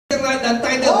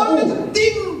always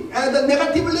think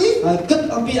negatively and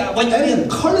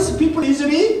curse people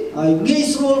easily and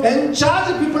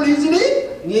judge people easily.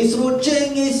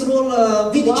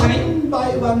 One by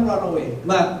one run away.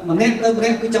 That's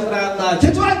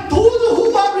why those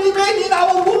who are remain in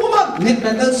our movement,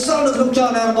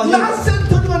 not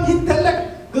centered on intellect,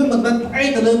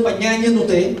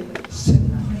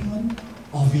 centering on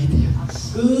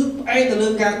obedience.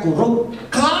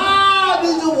 God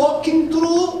is walking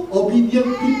through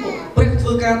obedient people.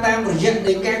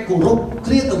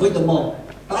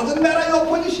 Doesn't matter your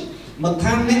position.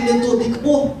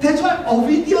 That's why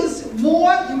obedience is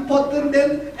more important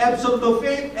than absolute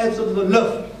faith, absolute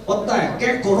love.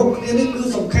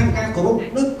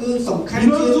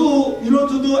 You know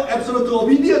to do absolute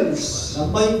obedience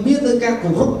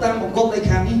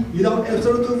without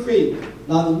absolute faith,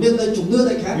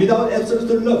 without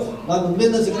absolute love,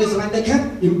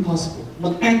 impossible.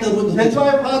 That's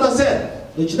why Father said,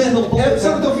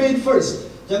 absolute faith first.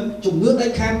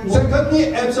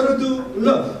 Secondly, absolute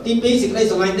love.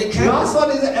 Last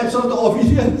one is absolute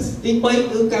obedience.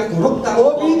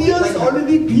 Obedience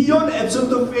already beyond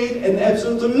absolute faith and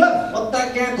absolute love.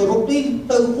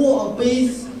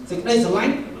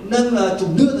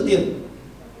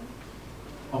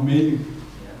 Amazing.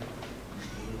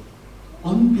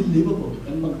 Unbelievable.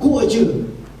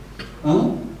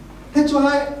 That's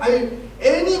why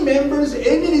any members,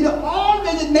 any leader,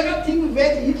 always negative,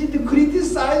 very easy to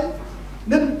criticize,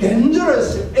 then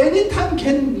dangerous. Anytime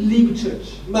can leave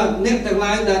church.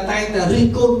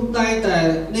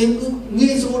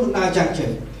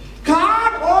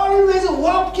 God always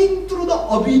walking through the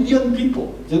obedient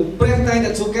people. This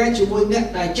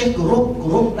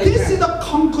is the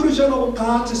conclusion of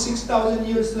God's 6,000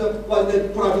 years of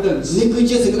providence.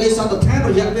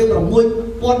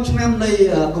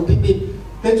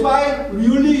 That's why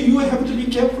really you have to be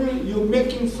careful. You're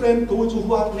making friends those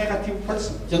who are negative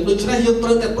person.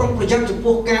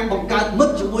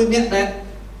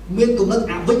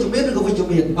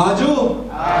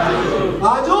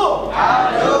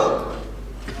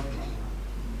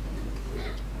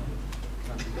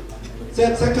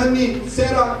 Secondly,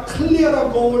 set a clearer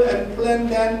goal and plan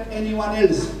than anyone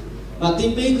else.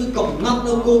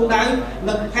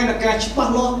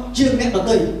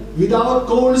 Without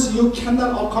goals, you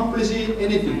cannot accomplish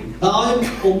anything.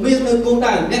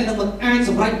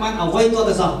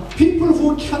 People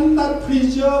who cannot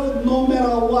preserve no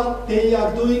matter what they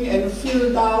are doing and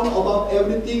feel down about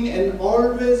everything and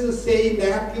always say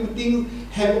negative things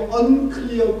have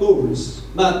unclear goals.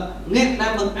 Those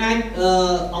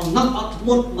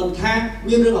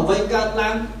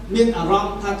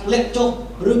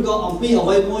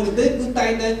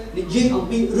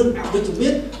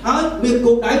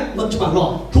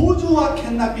who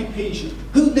cannot be patient,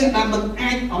 those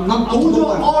who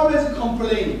are always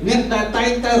complaining, and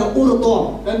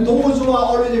those who are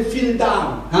always feel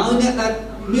down.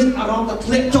 Do you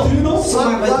know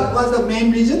what's the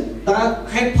main reason? They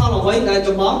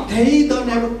don't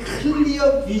have a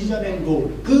clear vision and goal.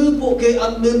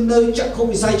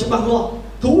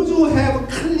 Those who have a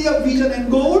clear vision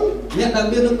and goal,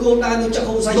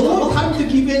 no time to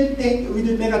give and take with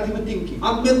negative thinking.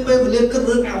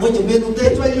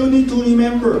 That's why you need to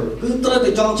remember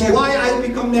why I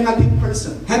become negative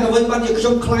person.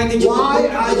 Why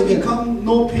I become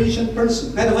no patient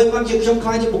person.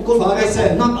 Father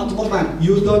said,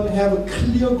 you don't have a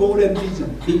clear goal and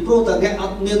vision.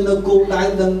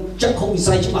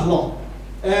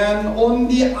 And on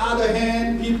the other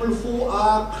hand, people who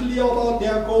are clear about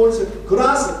their goals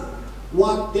grasp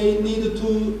what they need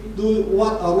to do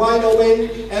right away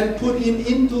and put it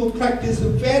into practice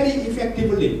very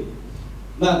effectively.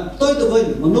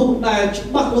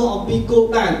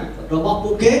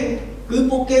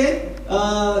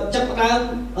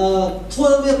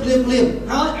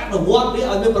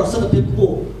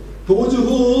 Those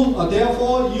who,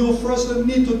 therefore, you first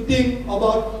need to think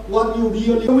about what you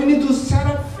really. We need to set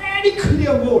a very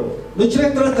clear goal. We need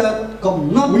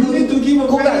to give a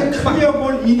very clear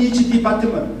goal in each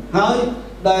department.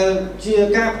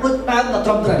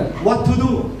 What to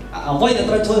do?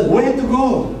 Where to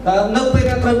go?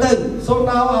 So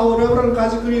now our Reverend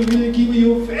Kachikuri will give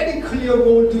you very clear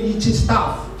goal to each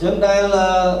staff.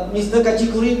 Mr.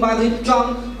 Kachikuri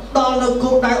That's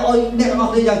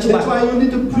why you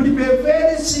need to prepare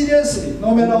very seriously,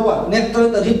 no matter what.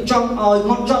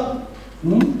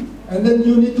 And then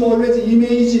you need to always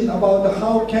imagine about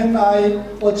how can I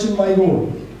achieve my goal.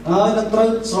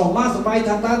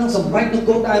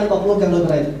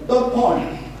 Third point.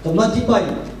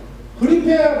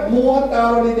 Prepare more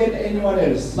thoroughly than anyone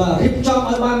else.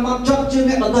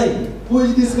 Who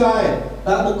is this guy?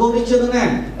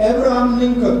 Abraham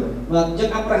Lincoln. បាទចឹង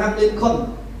Abraham Lincoln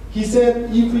He said,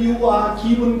 if you are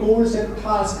given goals and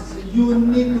tasks, you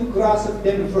need to grasp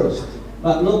them first.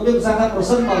 បាទលោកមានប្រសាសន៍ថាប្រ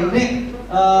សិនបើអ្នក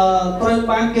ត្រូវ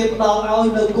បានគេផ្ដល់ឲ្យ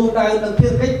នៅគោលដៅនិងភា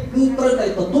រកិច្ចគឺត្រូវតែ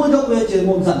ទទួលយកវាជា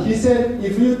មុនសិន He said,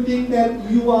 if you think that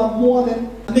you are more than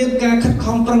មានការខិត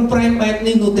ខំប្រឹងប្រែងបែប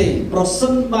នេះនោះទេប្រសិ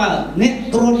នបើអ្នក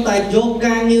គ្រាន់តែយក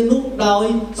ការងារនោះដោយ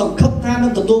សង្ឃឹមថានឹ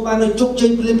ងទទួលបាននូវជោគជ័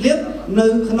យភ្លាមៗនៅ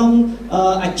ក្នុង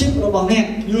អាជីពរបស់អ្នក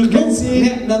you can see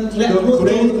the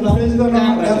great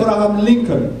Abraham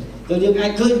Lincoln. យើងអា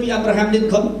ចឃើញពី Abraham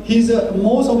Lincoln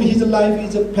most of his life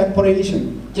is a preparation.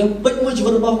 ចឹងពេញមួយជី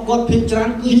វិតរបស់គាត់ភាគច្រើន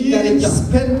គឺការរៀបចំ He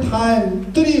spent time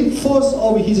 3/4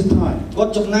 of his time. គា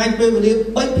ត់ចំណាយពេលវេលា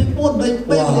3/4នៃ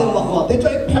ពេលវេលារបស់គាត់ That's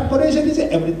why preparation is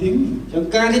everything. ចឹង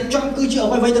ការរៀបចំគឺជាអ្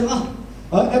វីៗទាំងអស់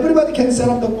Everybody can set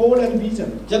up the goal and vision.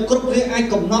 ចឹងគ្រប់គ្នាអាច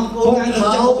កំណត់គោលដៅនិង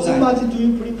ចាត់វិស័យ How much do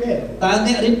you prepare? តើ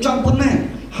អ្នករៀបចំប៉ុណ្ណា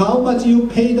How much you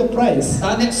pay the price?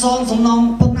 តើអ្នកសងសំណង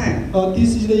ប៉ុណ្ណា This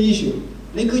is the issue.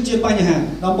 នេះគឺជាបញ្ហា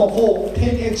Number 4,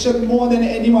 take action more than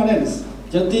anyone else.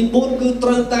 ចឹងទី4គឺត្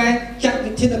រូវតែចាត់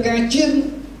វិធានការជាង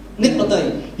អ្នកដទៃ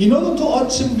In order to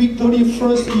achieve victory,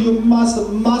 first you must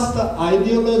master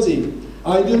ideology.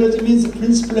 Ideology means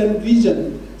principle and vision.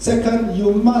 Second, you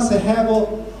must have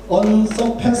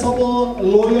unsurpassable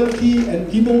loyalty and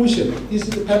devotion. This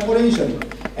is the preparation.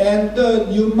 And third,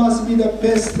 you must be the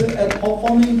best at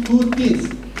performing good deeds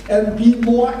and be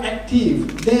more active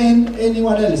than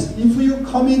anyone else. If you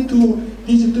commit to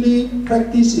these 3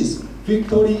 practices,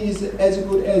 victory is as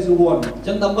good as won.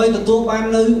 ចឹងដើម្បីទទួលបាន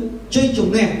នៅជ័យជំ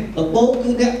នះដំបូងគឺ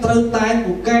អ្នកត្រូវតែ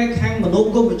ពូកែខាងមនោ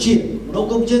គមវិជ្ជា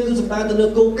គឺសំដៅទៅលើ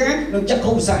គោលការណ៍និងចក្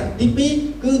ខុវិស័យទី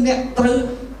2គឺអ្នកត្រូវ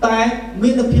តែ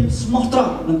មានភាពស្មោះត្រ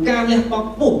ង់និងការលះបង់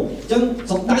ខ្ពស់ចឹង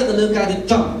សំដៅទៅលើការរៀប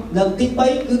ចំនិងទី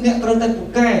3គឺអ្នកត្រូវតែពូ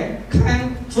កែខាង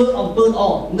ធ្វើអំពើល្អ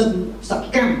និងស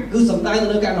កម្មគឺសំដៅទៅ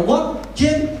លើការអនុវត្ត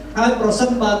ជាងហើយប្រសិន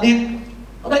បើអ្នក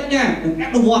បដិញ្ញានឹងអ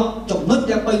នុវត្តចំណុច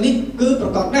ទាំង3នេះគឺប្រ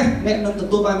កបណាស់អ្នកនឹងទ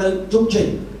ទួលបាននូវជោគជ័យ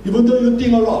Even though you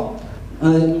think a lot,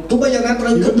 ទោះបីយ៉ាងណាត្រូ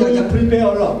វគិតយ៉ាង prepare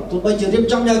a lot, ទោះបីជារៀប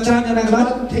ចំយ៉ាងច្រើនយ៉ាងណាក៏ដោយ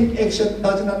not take action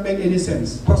does not make any sense.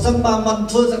 ប្រសិនបើមិន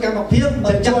ធ្វើសកម្មភាព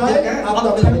មិនចាត់វិធានការអត់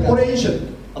After preparation,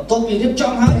 បន្ទាប់ពីរៀប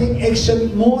ចំហើយ take action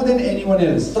more than anyone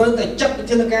else. ត្រូវតែចាត់វិ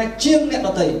ធានការជាងអ្នកដ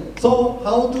ទៃ So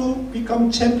how to become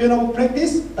champion of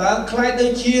practice? តើខ្លាយទៅ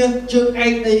ជាជើងឯ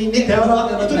កនៃអ្នក There អនុវត្ត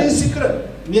are នៅ 3 secrets.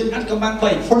 មានអត្ថកម្បាំង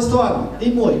3 First one, ទី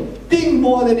1 think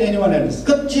more than anyone else.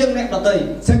 គិតជាងអ្នកដទៃ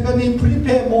Secondly,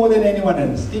 prepare more than anyone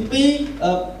else. ទី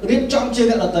2រៀបចំជាង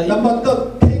អ្នកដទៃ Number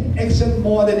 3, take action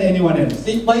more than anyone else.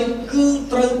 ទី3គឺ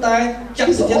ត្រូវតែចាត់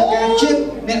វិធានការជាង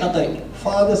អ្នកដទៃ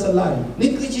Father's alive. នេះ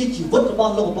គឺជាជីវិតរប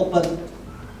ស់លោកឪពុកពិត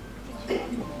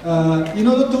In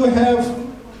order to have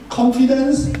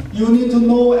confidence, you need to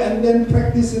know and then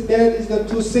practice it. That is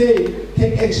to say,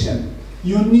 take action.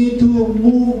 You need to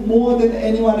move more than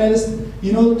anyone else.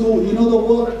 You know the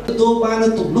word. ទទួលបាននូ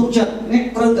វទំនុកចិត្តអ្នក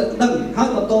ត្រូវតែដឹងហើយ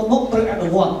បន្តមកត្រូវអនុ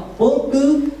វត្តពលគឺ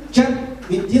ចាត់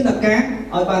វិធានការ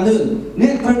ឲ្យបានលឿនអ្ន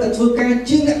កត្រូវតែធ្វើការ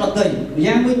ជាងអ្នកដទៃម្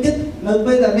យ៉ាងមួយទៀតនៅ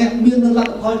ពេលដែលអ្នកមានលទ្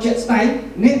ធផលជាក់ស្ដែង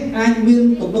អ្នកអាចមាន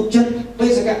ទំនុកចិត្តបេ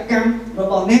សកកម្មរ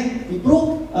បស់អ្នកពីព្រោះ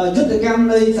យុទ្ធកម្ម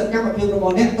នៃសកម្មភាពរប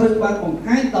ស់អ្នកត្រូវបានបង្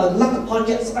ហាញដោយលទ្ធផល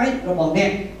ជាក់ស្ដែងរបស់អ្នក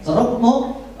សរុបមក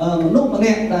មនុស្សម្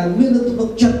នាក់ដែលមានទំនុក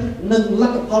ចិត្តនិងល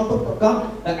ទ្ធផលពិតប្រាកដ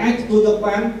ដែលអាចទទួលយក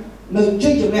បាននៅជ័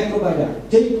យជំនះគ្រប់បែបយ៉ាង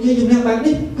ជ័យជំនះបែប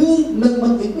នេះគឺនឹងមិ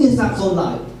នវិនិច្ឆ័យសាបសូន្យ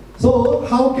ឡើយ So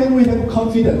how can we have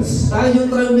confidence? តើយើង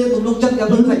ត្រូវមានទំនុកចិត្តយ៉ាង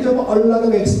ម៉េច You have a lot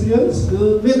of experience. គឺ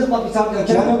មានបទពិសោធន៍យ៉ាង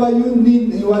ច្រើន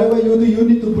Whatever you do, you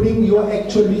need to bring your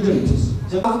actual results.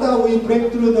 After we break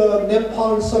through the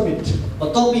Nepal summit, ប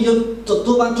ន្ទាប់ពីយើងទ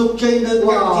ទួលបានជោគជ័យនៅកម្ម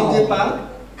វិធីនេប៉ាល់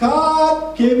God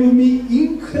gave me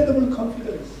incredible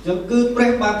confidence. ចឹងគឺព្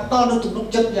រះបានផ្ដល់នូវទំនុក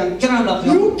ចិត្តយ៉ាងច្រើនដល់ខ្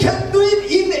ញុំ You can do it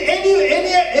in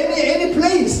any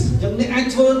place. ចឹងអ្នកអាច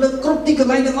ធ្វើនៅគ្រប់ទីកន្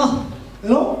លែងទាំងអស់ You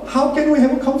know, how can we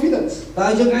have confidence? តើ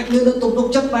យើងអាចមាននូវទំនុក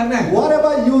ចិត្តបែបណា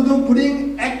Whatever you do, bring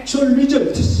actual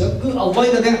results. ចឹងគឺអ្វី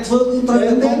ដែលអ្នកធ្វើគឺត្រូវ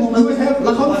តែមកនៅ You have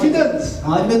confidence.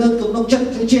 ហើយមាននូវទំនុកចិត្ត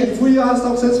ជាក់ If we are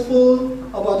successful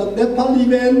about the Nepal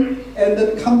event and the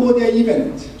Cambodia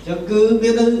event, ចឹងគឺ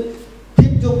មាននូវភា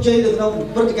ពជោគជ័យនៅក្នុង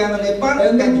ព្រឹត្តិការណ៍នៅនេប៉ាល់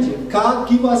and then God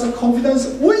give us a confidence.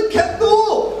 We can do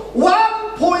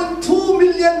 1.2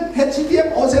 million HTM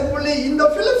assembly in the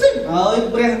Philippines. ហើយ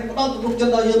ព្រះផ្ដល់ទំនុកចិត្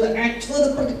តដល់យើងដែលអាចធ្វើនៅ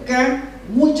ព្រឹត្តិការណ៍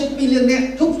 1.2 លាននាក់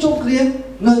ជួបជុំគ្នា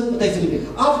នៅប្រទេសហ្វីលីពីន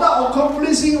After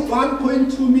accomplishing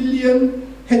 1.2 million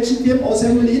HTM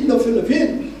assembly in the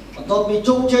Philippines, បន្ទាប់ពី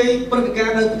ជោគជ័យព្រឹត្តិការ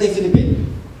ណ៍នៅប្រទេសហ្វីលីពីន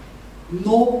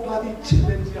nobody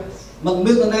challenges us. មិន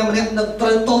មាននរណាម្នាក់នឹងត្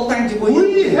រូវតតាំងជាមួយ We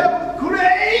have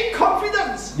great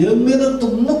confidence. យើងមាន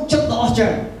ទំនុកចិត្តដ៏អស្ចា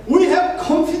រ្យ We have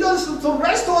confidence to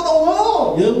restore the world.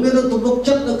 យើងមានទំនុក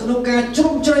ចិត្តនៅក្នុងការជ្រោ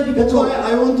មជ្រែងពិភព That's លោក why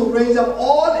I want to raise up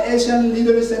all Asian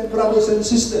leaders and brothers and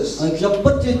sisters. ហើយខ្ញុំ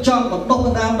ពិតជាចង់បណ្ដុះប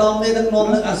ណ្ដាលដល់មេដឹកនាំ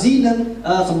នៅអាស៊ីនិង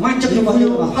សមាជិករបស់យើ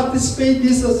ង You participate in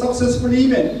this successful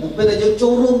event. ពេលដែលយើងចូ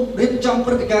លរួមរៀបចំ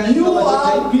ព្រឹត្តិការណ៍នេះ You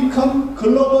are become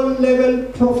global level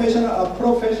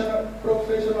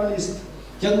professionalist.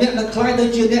 ចឹងអ្នកនឹងខ្លាយទៅ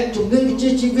ជាអ្នកជំនាញវិជ្ជា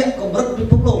ជីវៈកម្រិតពិ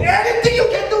ភពលោក Anything you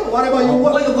can do, whatever you អ្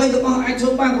វី want. អ្វីទាំងអស់អាចធ្វើ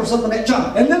បានប្រសិនបើអ្នកចង់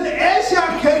And then Asia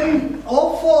can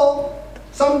offer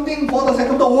something for the sake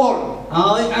of the world.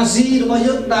 ហើយអាស៊ីរបស់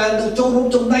យើងដែលនឹងចូលរួម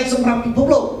ចំណែកសម្រាប់ពិភព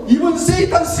លោក Even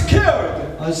Satan scared.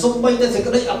 ហើយសូម្បីតែសេច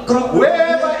ក្តីអាក្រក់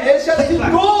Wherever Asia can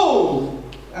go,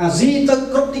 អាស៊ីទៅ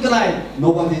គ្រប់ទីកន្លែង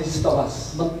nobody stop us.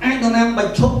 មិនអាចនរណាប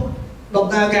ញ្ឈប់ដំ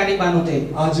ណើរការនេះបាននោះទេ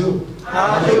Aju.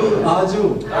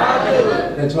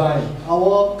 That's why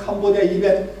our Cambodia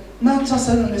event not just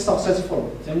only successful.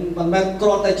 ចឹងមិនមែនគ្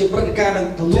រាន់តែជាព្រឹត្តិការណ៍នឹង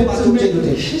ទំនួលបានជោគជ័យនោះ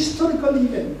ទេ Historical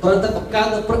event. ត្រូវតែបង្កើត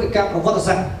នូវព្រឹត្តិការណ៍ប្រវត្តិ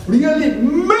សាស្ត្រ Really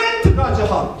meant God's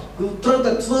heart. គឺត្រូវ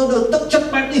តែធ្វើនៅទឹកចិត្ត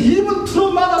បែបនេះ Even through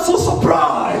mother so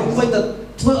surprised. អ្វីទៅ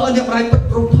ធ្វើឲ្យអ្នកម្ដាយពិត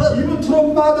រំភើប Even through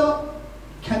mother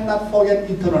cannot forget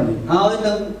eternally. ហើយ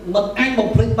នឹងមិនអាចបំ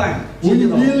ភ្លេចបាន We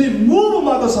really move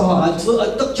mother's ហើយ heart. ធ្វើឲ្យ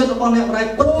ទឹកចិត្តរបស់អ្នកម្ដាយ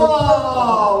ពិត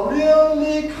Wow,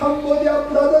 really Cambodia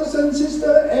brothers and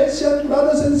sisters, Asian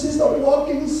brothers and sisters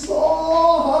working so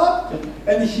hard,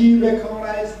 and he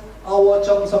recognized our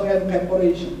Jongsong and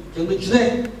preparation. ចឹងដូច្នេះ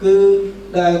គឺ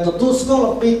ដែលទទួលស្គាល់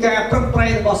អំពីការប្រឹងប្រែ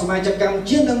ងរបស់សមាជិកកម្ពុ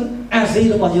ជានិងអាស៊ី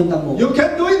របស់យើងទាំងមូល You can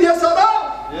do it, yes or no?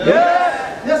 Yes.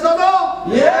 Yes or no?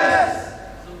 Yes.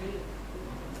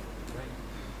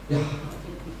 Yeah.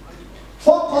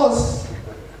 Focus.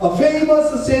 A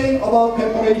famous saying about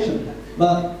preparation.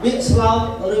 បាទពាក្យស្លោក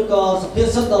ឬក៏សុភា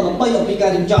សិតដ៏ល្បីអំពីការ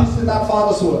រៀបចំ This is not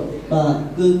father's word. បាទ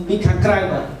គឺពីខាងក្រៅ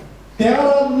បាទ There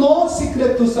are no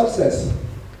secret to success.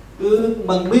 គឺ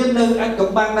មិនមាននៅអាចកំ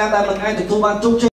បាំងណាដែលមិនអាចទទួលបានជោគជ័យ